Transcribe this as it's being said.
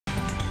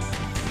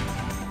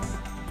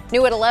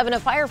New at 11, a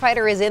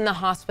firefighter is in the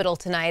hospital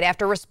tonight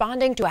after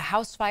responding to a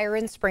house fire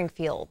in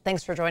Springfield.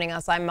 Thanks for joining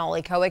us. I'm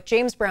Molly Kowick.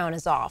 James Brown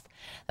is off.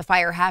 The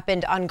fire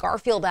happened on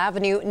Garfield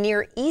Avenue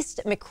near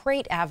East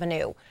McCrate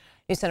Avenue.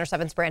 News Center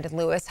 7's Brandon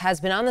Lewis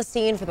has been on the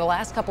scene for the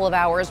last couple of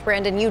hours.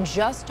 Brandon, you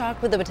just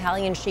talked with the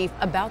battalion chief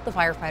about the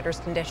firefighter's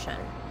condition.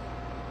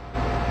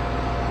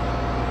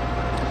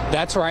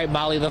 That's right,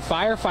 Molly. The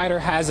firefighter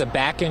has a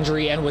back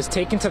injury and was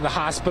taken to the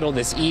hospital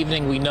this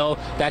evening. We know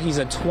that he's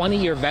a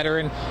 20-year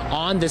veteran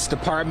on this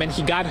department.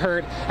 He got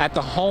hurt at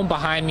the home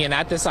behind me, and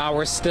at this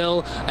hour,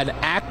 still an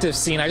active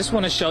scene. I just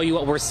want to show you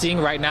what we're seeing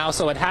right now.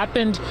 So it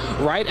happened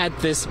right at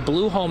this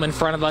blue home in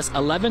front of us,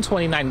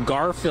 1129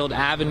 Garfield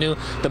Avenue.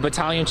 The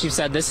battalion chief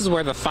said this is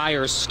where the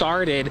fire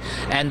started,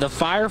 and the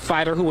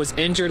firefighter who was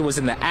injured was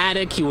in the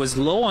attic. He was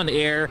low on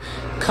air,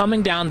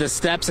 coming down the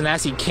steps, and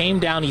as he came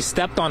down, he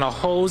stepped on a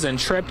hose and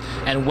tripped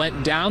and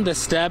went down the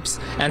steps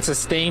and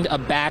sustained a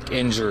back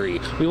injury.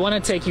 We want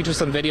to take you to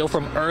some video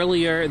from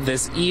earlier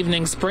this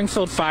evening.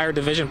 Springfield Fire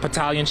Division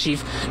Battalion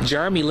Chief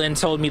Jeremy Lynn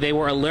told me they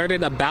were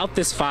alerted about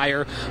this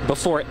fire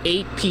before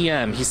 8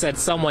 p.m. He said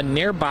someone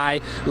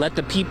nearby let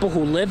the people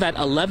who live at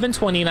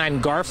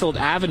 1129 Garfield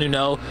Avenue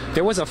know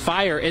there was a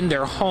fire in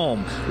their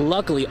home.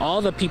 Luckily,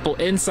 all the people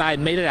inside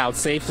made it out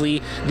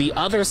safely. The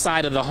other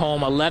side of the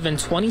home,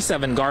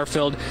 1127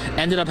 Garfield,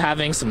 ended up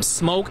having some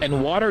smoke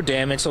and water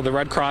damage, so the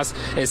Red Cross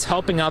is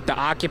helping out the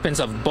occupants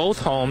of both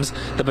homes.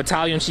 The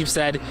battalion chief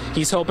said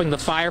he's hoping the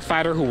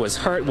firefighter who was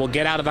hurt will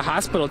get out of the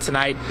hospital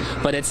tonight,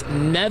 but it's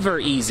never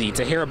easy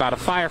to hear about a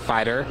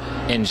firefighter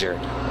injured.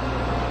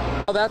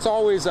 Well, that's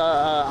always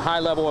a high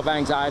level of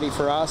anxiety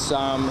for us.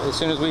 As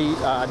soon as we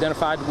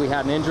identified we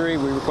had an injury,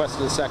 we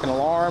requested a second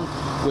alarm,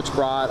 which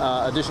brought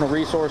additional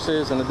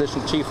resources, an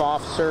additional chief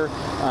officer,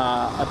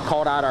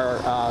 called out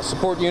our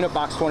support unit,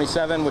 Box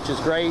 27, which is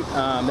great.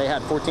 They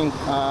had 14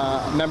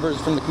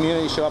 members from the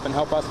community show up and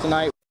help us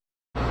tonight.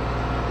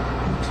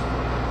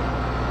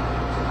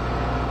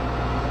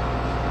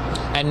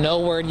 And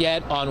no word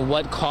yet on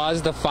what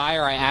caused the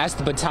fire. I asked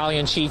the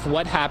battalion chief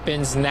what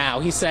happens now.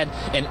 He said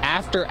an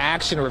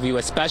after-action review,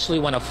 especially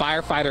when a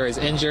firefighter is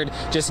injured,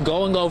 just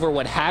going over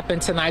what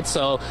happened tonight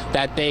so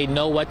that they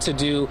know what to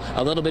do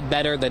a little bit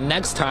better the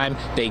next time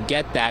they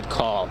get that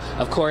call.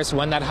 Of course,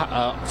 when that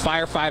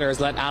firefighter is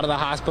let out of the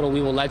hospital,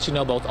 we will let you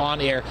know both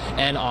on air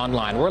and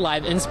online. We're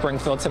live in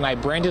Springfield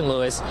tonight. Brandon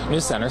Lewis,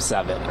 News Center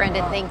 7.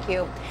 Brandon, thank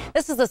you.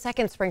 This is the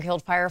second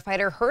Springfield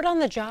firefighter hurt on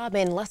the job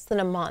in less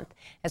than a month.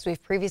 As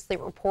we've previously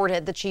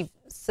reported, the chief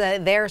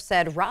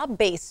said Rob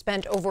Bass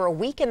spent over a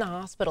week in the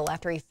hospital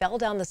after he fell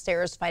down the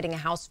stairs fighting a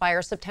house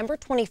fire September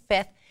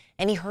 25th,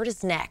 and he hurt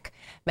his neck.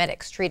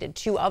 Medics treated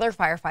 2 other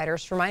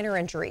firefighters for minor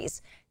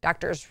injuries.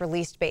 Doctors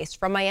released Bass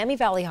from Miami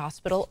Valley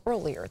Hospital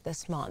earlier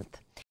this month.